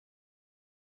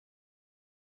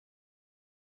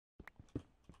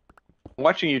I'm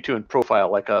watching you two in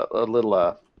profile, like a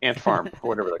little ant farm or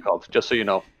whatever they're called. Just so you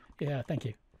know. Yeah, thank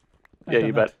you. I've Yeah, done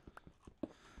you that.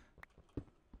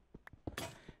 bet.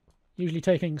 Usually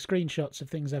taking screenshots of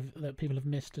things that people have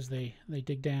missed as they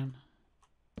dig down.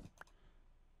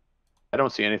 I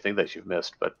don't see anything that you've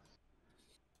missed, but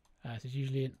This is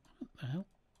usually in, what the hell?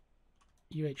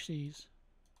 UHCs.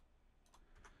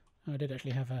 Oh, I did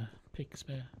actually have a pick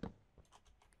spare.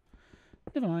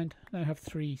 Never mind. Now I have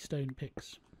 3 stone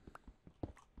picks.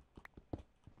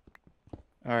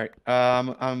 All right.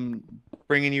 I'm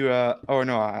bringing you. Oh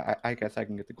no, I guess I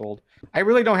can get the gold. I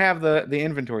really don't have the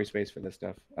inventory space for this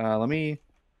stuff. Let me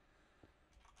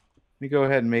go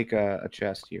ahead and make a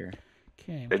chest here.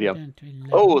 Okay, video. down to 11.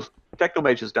 Oh,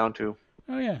 Technomage is down too.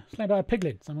 Oh yeah, slain by a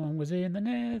piglin. Someone was in the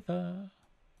nether.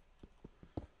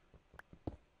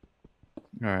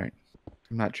 All right.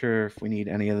 I'm not sure if we need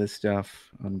any of this stuff.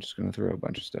 I'm just going to throw a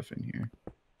bunch of stuff in here.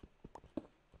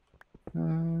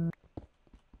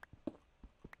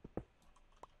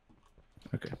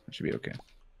 Okay, that should be okay.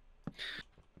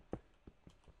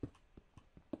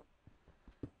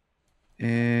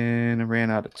 And I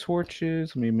ran out of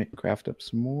torches. Let me craft up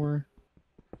some more.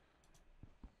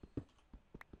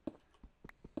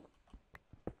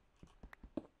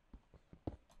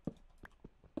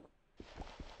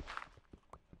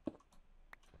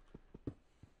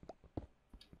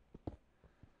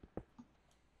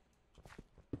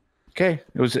 Okay,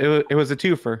 it was a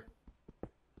twofer.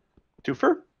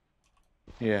 Twofer?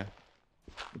 Yeah.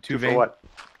 Two for what?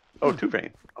 Oh, 2 vein.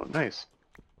 Oh, nice.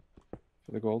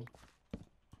 For the gold.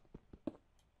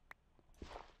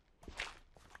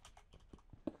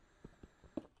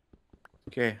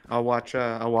 Okay, I'll watch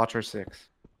our 6.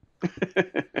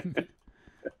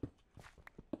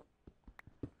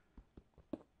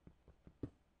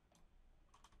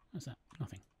 What's that?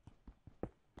 Nothing.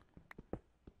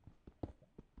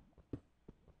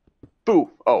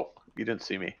 Boo! Oh, you didn't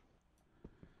see me.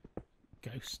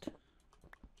 Ghost.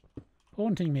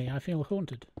 Haunting me. I feel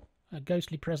haunted. A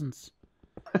ghostly presence.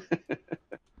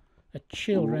 A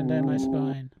chill ran down my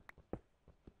spine.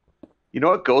 You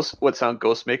know what sound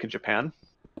ghosts make in Japan?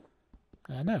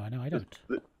 No, I don't.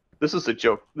 This is a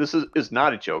joke. This is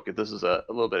not a joke. This is a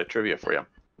little bit of trivia for you.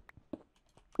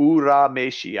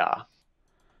 Urameshia.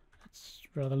 That's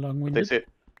rather long-winded.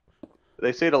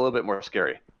 They say it a little bit more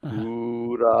scary. Urameshia.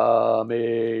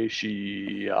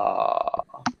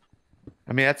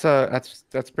 I mean,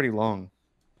 that's pretty long.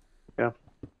 Yeah.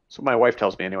 So my wife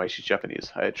tells me anyway. She's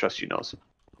Japanese. I trust she knows.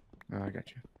 Oh, I got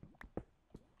you.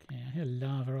 Okay, I hear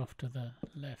lava off to the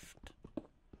left.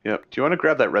 Yep. Do you want to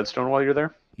grab that redstone while you're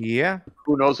there? Yeah.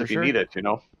 Who knows if you need it, you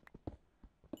know?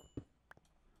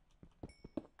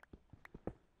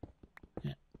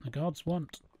 Yeah. The gods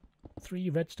want 3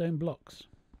 redstone blocks.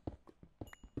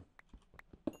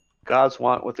 Gods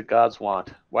want what the gods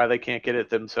want. Why they can't get it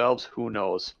themselves, who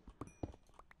knows?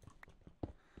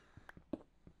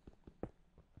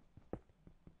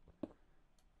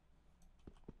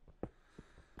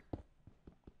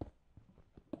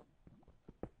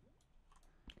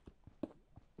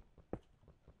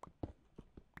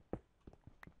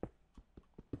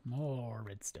 More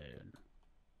redstone.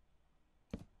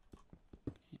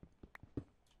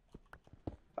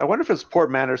 I wonder if it's poor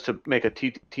manners to make a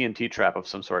TNT trap of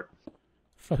some sort.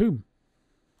 For whom?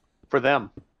 For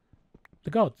them.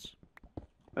 The gods.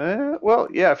 Well,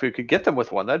 yeah, if we could get them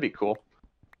with one, that'd be cool.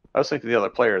 I was thinking the other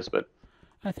players, but...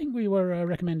 I think we were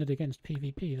recommended against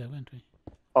PvP, though, weren't we?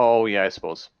 Oh, yeah, I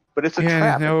suppose. But it's a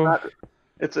trap. No,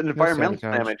 it's an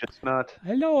environmental damage. It's not...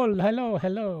 Hello, hello,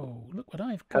 hello. Look what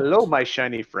I've got. Hello, my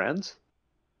shiny friends.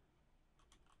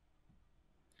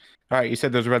 All right, you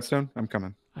said there's redstone? I'm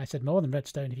coming. I said more than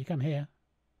redstone if you come here.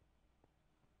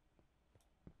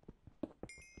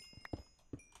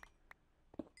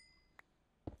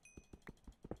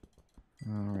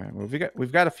 All right. Well,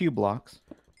 we've got a few blocks.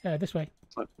 This way.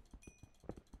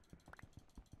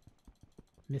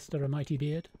 Mr. A Mighty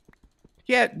Beard.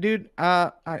 Yeah, dude.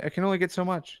 I can only get so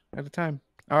much at a time.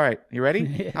 All right, you ready?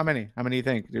 Yeah. How many? How many do you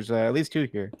think? There's at least 2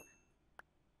 here.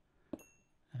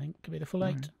 I think it could be the full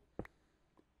 8.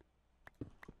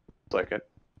 It's like it,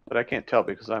 but I can't tell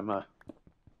because I'm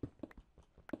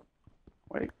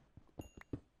wait.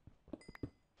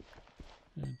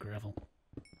 Gravel.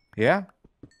 Yeah.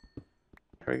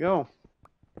 There we go.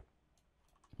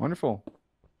 Wonderful.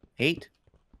 8.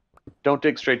 Don't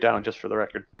dig straight down, just for the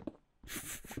record.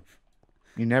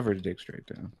 You never dig straight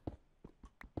down.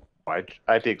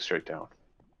 I dig straight down.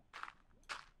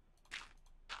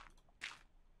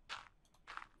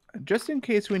 Just in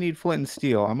case we need flint and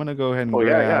steel, I'm gonna go ahead and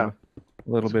grab a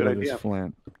little bit of this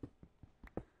flint.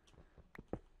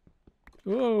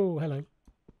 Whoa, hello.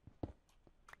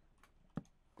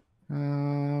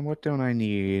 What don't I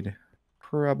need?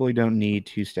 Probably don't need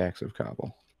 2 stacks of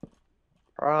cobble.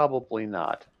 Probably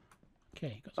not.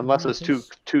 Okay, got some Unless it's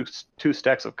markers. two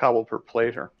stacks of cobble per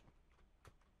plater.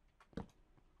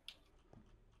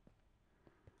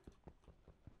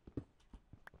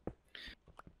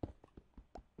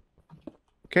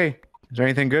 Okay. Is there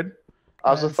anything good?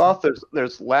 Auzathoth,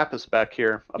 there's lapis back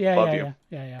here above you.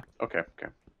 Yeah. Okay.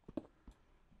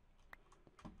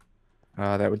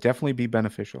 That would definitely be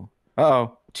beneficial.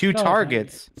 Uh-oh. 2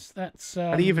 targets. That's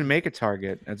How do you even make a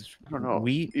target? That's I don't know.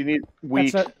 wheat. You need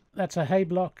wheat. That's a hay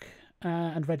block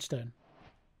and redstone.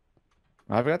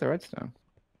 I've got the redstone.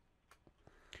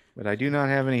 But I do not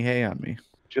have any hay on me.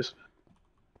 Just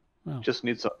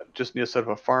needs a set of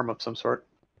a farm of some sort.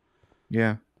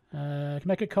 Yeah. Can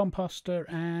make a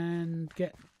composter and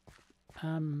get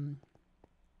bone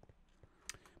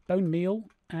meal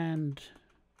and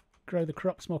grow the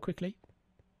crops more quickly.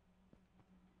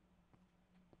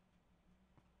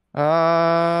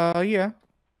 Yeah.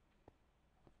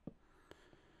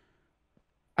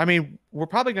 I mean, we're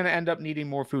probably going to end up needing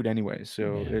more food anyway,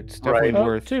 so it's definitely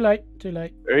worth. Too late.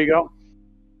 There you go.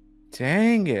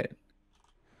 Dang it.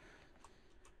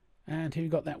 And who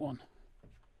got that one?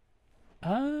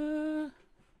 Don't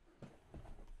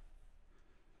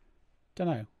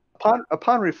know.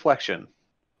 Upon reflection,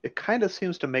 it kind of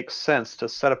seems to make sense to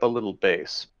set up a little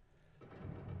base.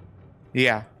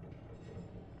 Yeah.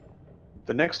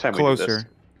 The next time we do this.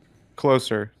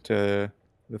 Closer to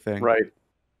the thing. Right.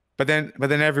 But then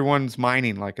everyone's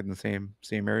mining like in the same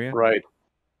area. Right.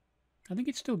 I think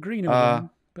it's still green over there,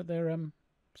 but they're for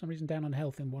some reason down on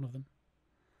health in one of them.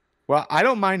 Well, I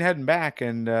don't mind heading back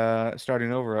and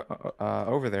starting over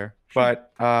there. Sure.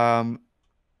 But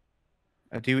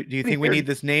do you think we need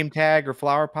this name tag or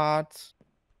flower pots?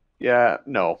 Yeah,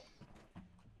 no.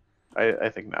 I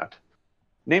think not.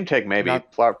 Name tag maybe.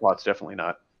 Flower pots definitely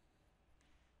not.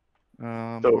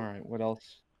 All right. What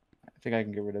else? I think I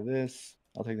can get rid of this.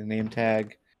 I'll take the name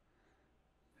tag.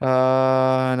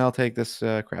 And I'll take this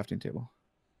crafting table.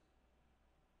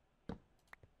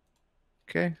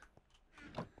 Okay.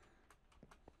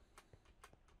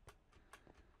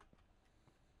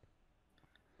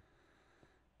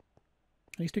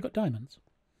 At least you got diamonds.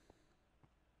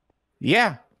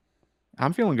 Yeah.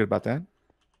 I'm feeling good about that.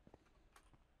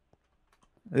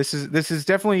 This is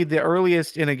definitely the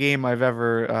earliest in a game I've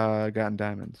ever gotten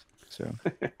diamonds. So.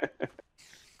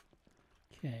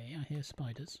 Okay, I hear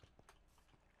spiders.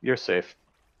 You're safe.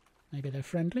 Maybe they're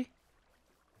friendly.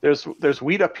 There's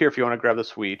wheat up here if you want to grab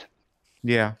this wheat.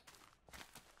 Yeah.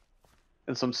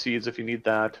 And some seeds if you need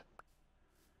that.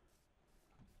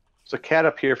 There's a cat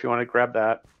up here if you want to grab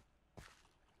that.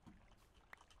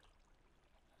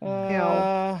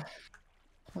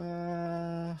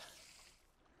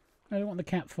 I don't want the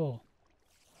cat for.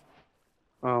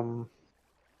 I'm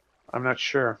not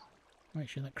sure. Make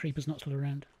sure that creeper's not still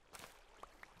around.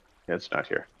 Yeah, it's not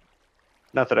here.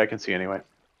 Not that I can see anyway.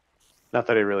 Not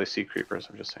that I really see creepers,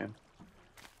 I'm just saying.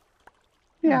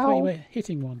 Yeah, I thought you were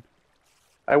hitting one.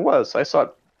 I was. I saw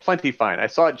it plenty fine. I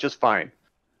saw it just fine.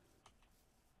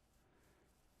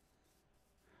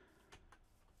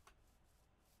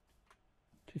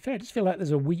 To be fair, I just feel like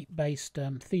there's a wheat-based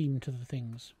theme to the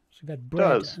things. So we've had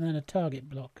bread and then a target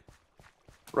block.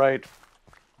 Right.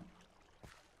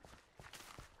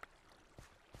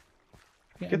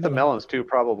 Get the melons too,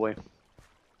 probably.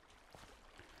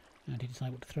 How do you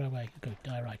decide what to throw away? Go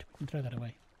diorite. We can throw that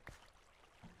away.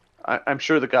 I'm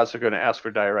sure the gods are going to ask for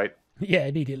diorite. Yeah,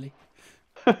 immediately.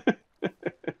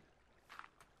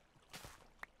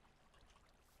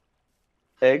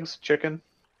 Eggs, chicken.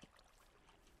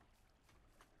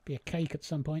 Be a cake at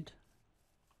some point.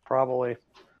 Probably.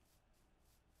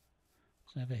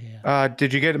 It's over here.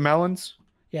 Did you get melons?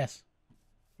 Yes.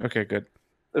 Okay, good.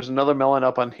 There's another melon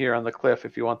up on here on the cliff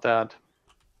if you want that.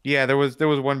 Yeah, there was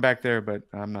one back there, but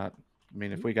I'm not. I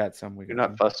mean, if we got some, we. You're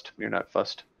not fussed. You're not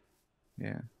fussed.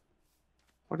 Yeah.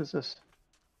 What is this?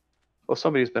 Oh,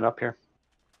 somebody's been up here.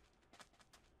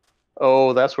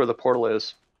 Oh, that's where the portal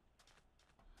is.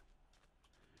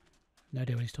 No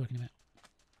idea what he's talking about.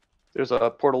 There's a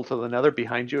portal to the nether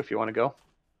behind you if you want to go.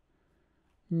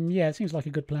 Yeah, it seems like a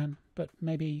good plan, but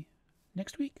maybe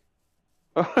next week?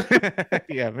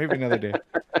 Yeah, maybe another day.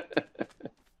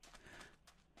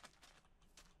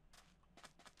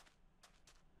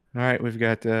 All right, we've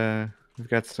got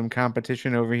some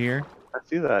competition over here. I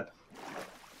see that.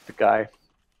 The guy.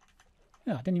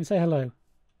 Yeah, I didn't even say hello.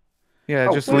 Yeah,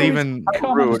 just leaving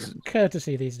common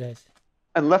courtesy these days.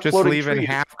 And left just floating leaving trees.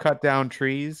 half cut down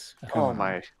trees. Oh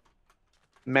my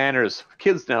manners,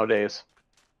 kids nowadays.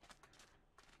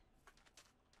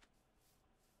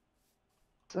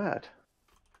 What's that?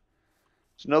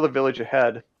 There's another village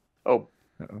ahead. Oh,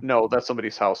 no, that's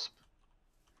somebody's house.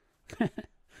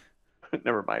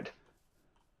 Never mind.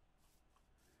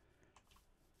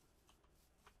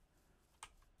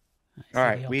 All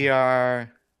right, we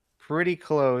are pretty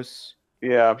close.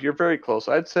 Yeah, you're very close.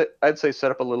 I'd say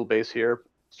set up a little base here.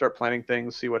 Start planting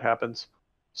things. See what happens.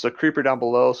 So creeper down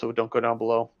below, so don't go down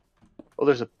below. Oh,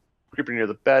 there's a creeper near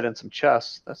the bed and some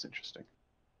chests. That's interesting.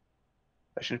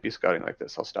 I shouldn't be scouting like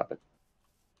this. I'll stop it.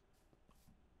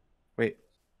 Wait.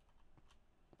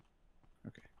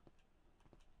 Okay.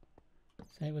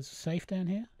 Say it was safe down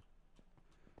here?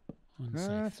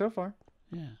 Unsafe. So far.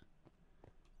 Yeah.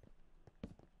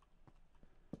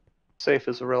 Safe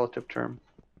is a relative term.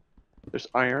 There's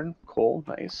iron, coal,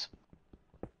 nice.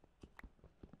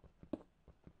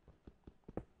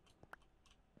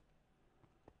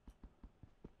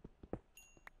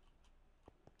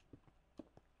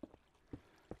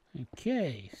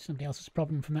 Okay, somebody else's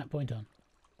problem from that point on.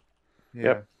 Yeah.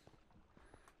 Yep.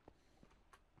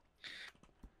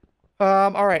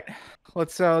 All right.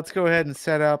 Let's go ahead and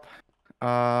set up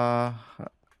a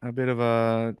bit of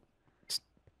a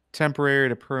temporary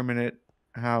to permanent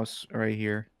house right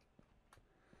here.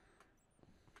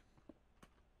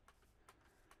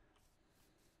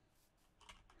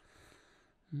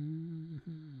 So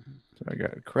I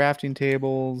got crafting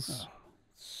tables. Oh,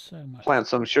 so much. Plant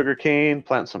some sugar cane,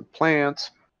 plant some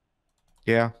plants.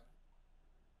 Yeah.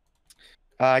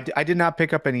 I did not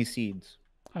pick up any seeds.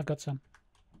 I've got some.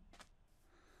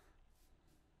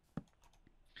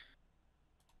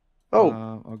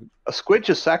 Oh, a squid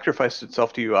just sacrificed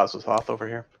itself to you, Auzathoth, over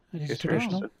here. It is Yes, you're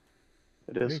traditional. interested.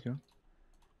 It There is. you go.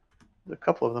 There's a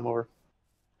couple of them over.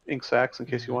 Ink sacks, in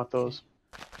case you want those.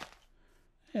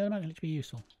 Yeah, they might actually be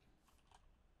useful.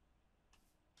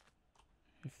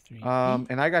 F3.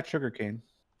 And I got sugarcane.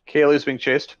 Kaylee's being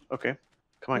chased. Okay.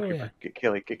 Come on, Oh, creeper. yeah. Get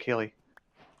Kaylee. Get Kaylee.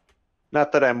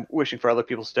 Not that I'm wishing for other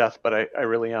people's death, but I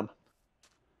really am.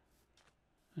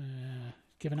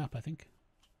 Given up, I think.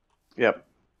 Yep.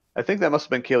 I think that must have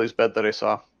been Kaylee's bed that I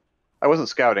saw. I wasn't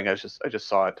scouting. I just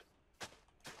saw it.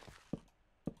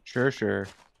 Sure.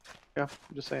 Yeah,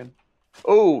 I'm just saying.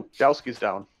 Oh, Dowski's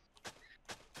down.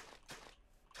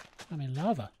 I'm in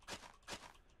lava.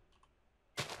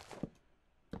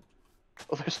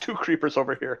 Oh, there's two creepers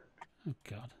over here. Oh,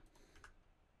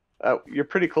 God. You're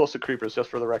pretty close to creepers, just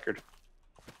for the record.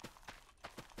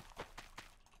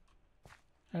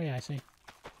 Oh, yeah, I see.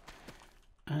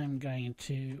 I'm going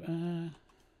to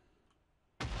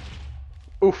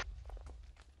Oof.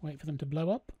 wait for them to blow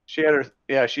up. She had her.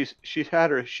 Yeah, she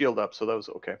had her shield up, so that was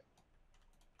okay.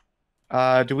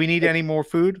 Do we need any more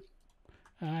food?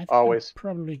 I think Always. I'm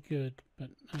probably good, but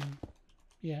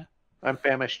yeah. I'm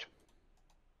famished.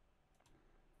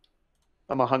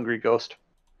 I'm a hungry ghost.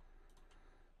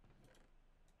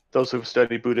 Those who've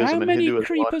studied Buddhism How and many Hinduism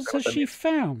creepers know has what she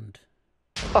found?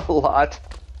 that means. A lot.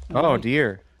 Oh wait.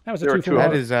 dear. That was a There are 2 two for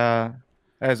of one.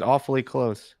 That is awfully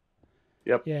close.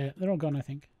 Yep. Yeah, they're all gone, I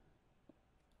think.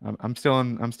 I'm still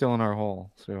in our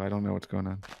hole, so I don't know what's going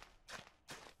on.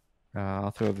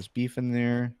 I'll throw this beef in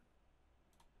there.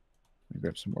 Let me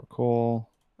grab some more coal.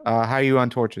 How are you on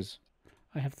torches?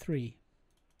 I have 3.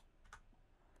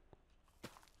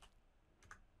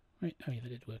 Wait, oh yeah, that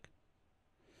did work.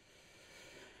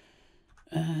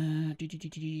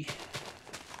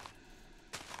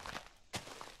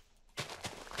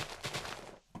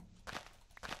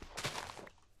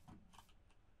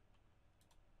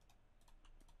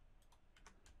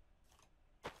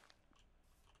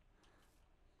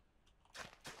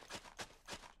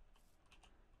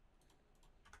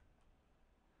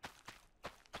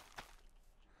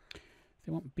 If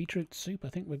they want beetroot soup, I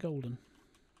think we're golden.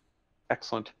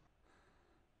 Excellent.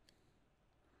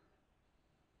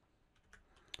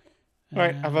 All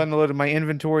right, I've unloaded my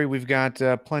inventory. We've got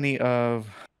plenty of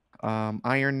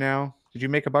iron now. Did you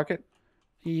make a bucket?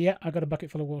 Yeah, I got a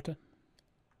bucket full of water.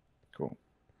 Cool.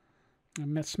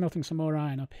 I'm smelting some more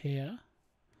iron up here.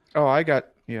 Oh, I got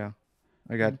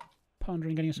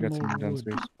Pondering getting some got more some wood.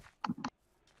 downstairs.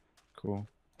 Cool.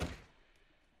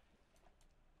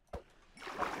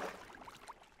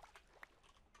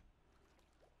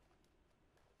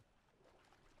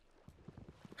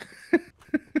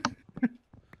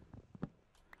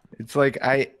 It's like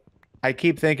I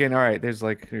keep thinking, all right,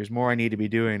 there's more I need to be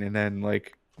doing, and then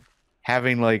like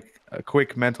having like a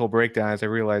quick mental breakdown as I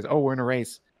realize, oh, we're in a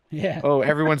race. Yeah. Oh,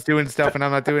 everyone's doing stuff and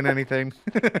I'm not doing anything.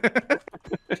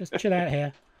 Just chill out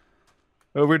here.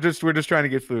 Oh, we're just trying to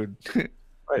get food.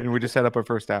 Right. And we just set up our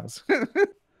first house.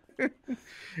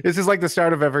 This is like the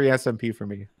start of every SMP for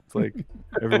me. It's like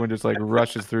everyone just like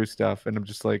rushes through stuff and I'm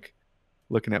just like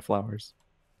looking at flowers.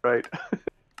 Right.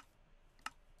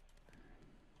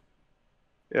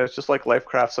 Yeah, it's just like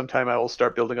Lifecraft. Sometime I will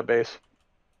start building a base.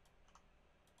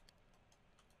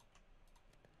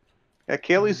 Yeah,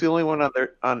 Kaylee's the only one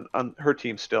on her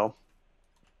team still.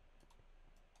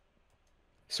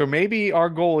 So maybe our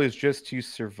goal is just to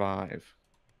survive.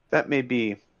 That may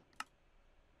be.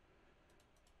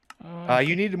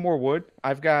 You needed more wood.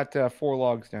 I've got 4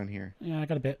 logs down here. Yeah, I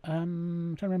got a bit.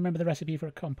 I'm trying to remember the recipe for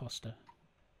a composter.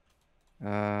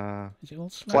 Is it all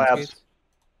slabs? Slabs.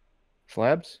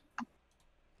 Slabs?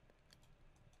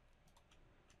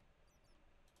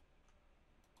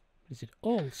 Is it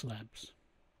all slabs?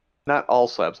 Not all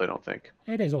slabs, I don't think.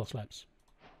 It is all slabs.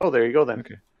 Oh, there you go then.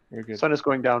 Okay, very good. Sun is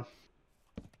going down.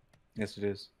 Yes, it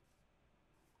is.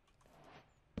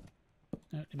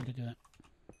 No, didn't mean to do that.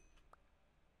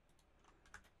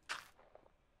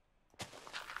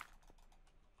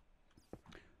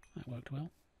 That worked well.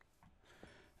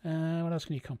 What else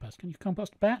can you compost? Can you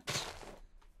compost bats?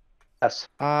 Yes.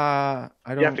 I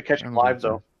don't. You have to catch them live,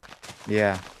 though.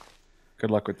 Yeah.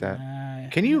 Good luck with that.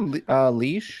 Can you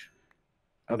leash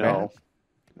a No. bat?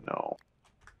 No.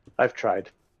 I've tried.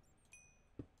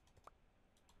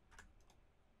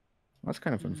 That's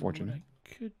kind of unfortunate. What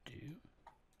I could do.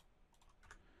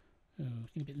 Oh,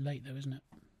 it's getting a bit late though, isn't it?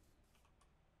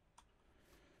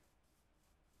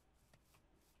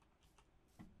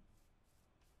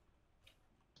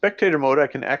 Spectator mode, I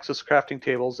can access crafting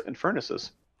tables and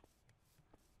furnaces.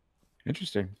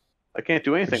 Interesting. I can't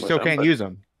do anything But you with still them. can't use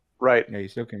them. Right. Yeah, you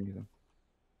still can't use them.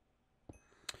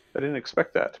 I didn't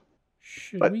expect that.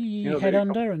 Should But, we you know, head there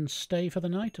you go. under and stay for the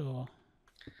night, or?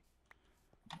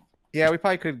 Yeah, we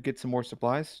probably could get some more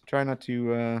supplies. Try not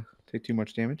to take too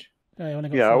much damage. Oh, I only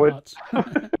got Yeah, I 4 would. hearts.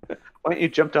 Why don't you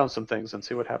jump down some things and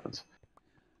see what happens?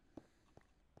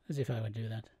 As if I would do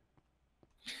that.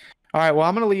 All right, well,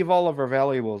 I'm going to leave all of our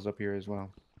valuables up here as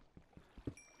well.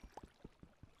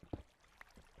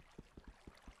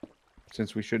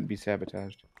 Since we shouldn't be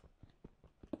sabotaged.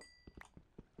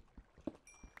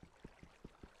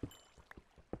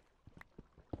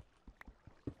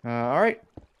 All right.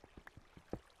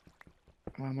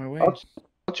 I'm on my way.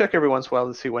 I'll check every once in a while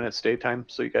to see when it's daytime,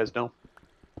 so you guys know.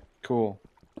 Cool.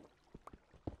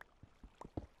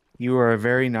 You are a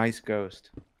very nice ghost.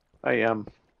 I am.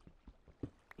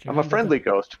 I'm a friendly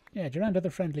ghost. Yeah, Jerander the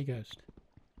friendly ghost.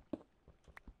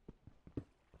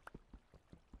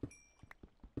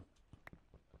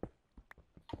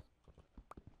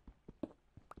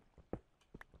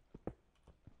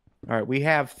 All right, we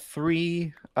have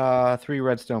three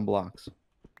redstone blocks.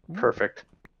 Perfect.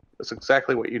 That's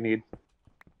exactly what you need.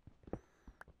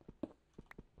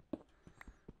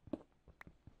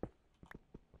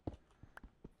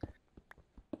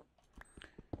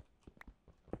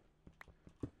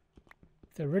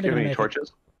 If they're really Do you have going to any make torches?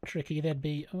 it tricky, there'd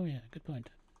be... Oh, yeah, good point.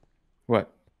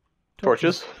 What?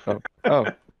 Torches? Oh.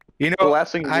 You know, The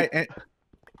last thing you need...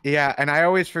 yeah, and I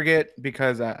always forget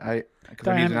because I'm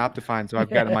using Optifine, so I've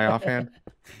got it in my offhand.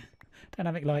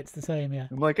 Dynamic light's the same, yeah.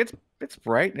 I'm like, it's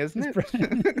bright, isn't it? Bright.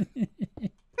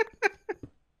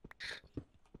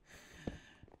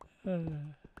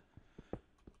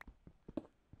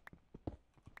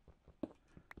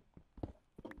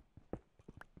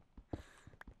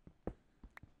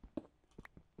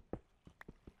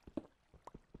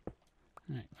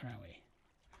 Right, where are we?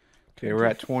 Okay, we're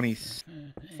at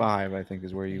 25, I think,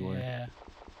 is where you were. Yeah.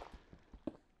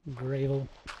 Gravel.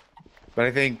 But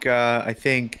I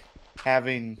think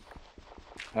having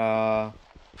some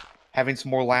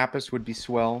more lapis would be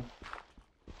swell.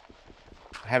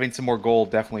 Having some more gold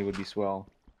definitely would be swell.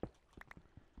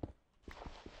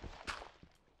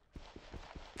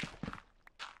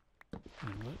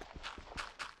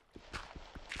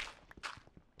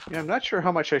 Yeah, I'm not sure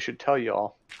how much I should tell you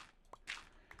all.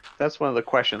 That's one of the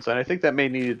questions, and I think that may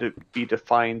need to be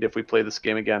defined if we play this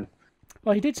game again.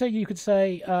 Well, he did say you could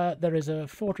say there is a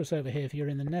fortress over here if you're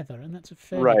in the Nether, and that's a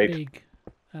fairly big.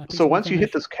 So once you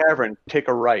hit this cavern, take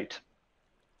a right.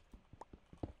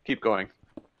 Keep going.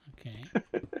 Okay.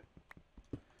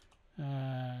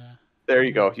 There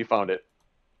you go. You found it.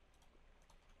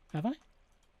 Have I?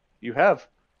 You have.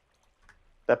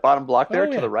 That bottom block there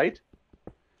to the right.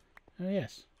 Oh,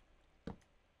 yes.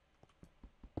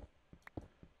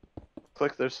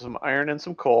 Click. There's some iron and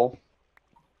some coal.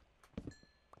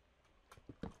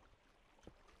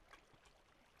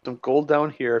 Some gold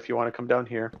down here if you want to come down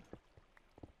here.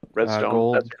 Redstone.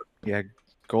 Gold. Yeah,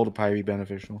 gold would probably be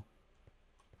beneficial.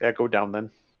 Yeah, go down then.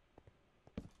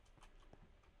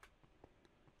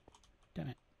 Damn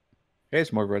it. Okay,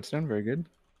 it's more redstone. Very good.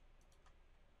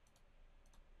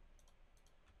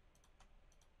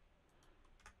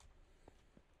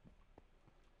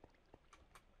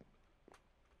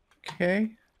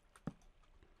 Okay.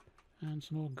 And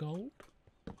some more gold.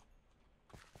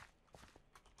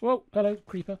 Whoa, hello,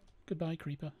 creeper. Goodbye,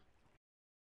 creeper.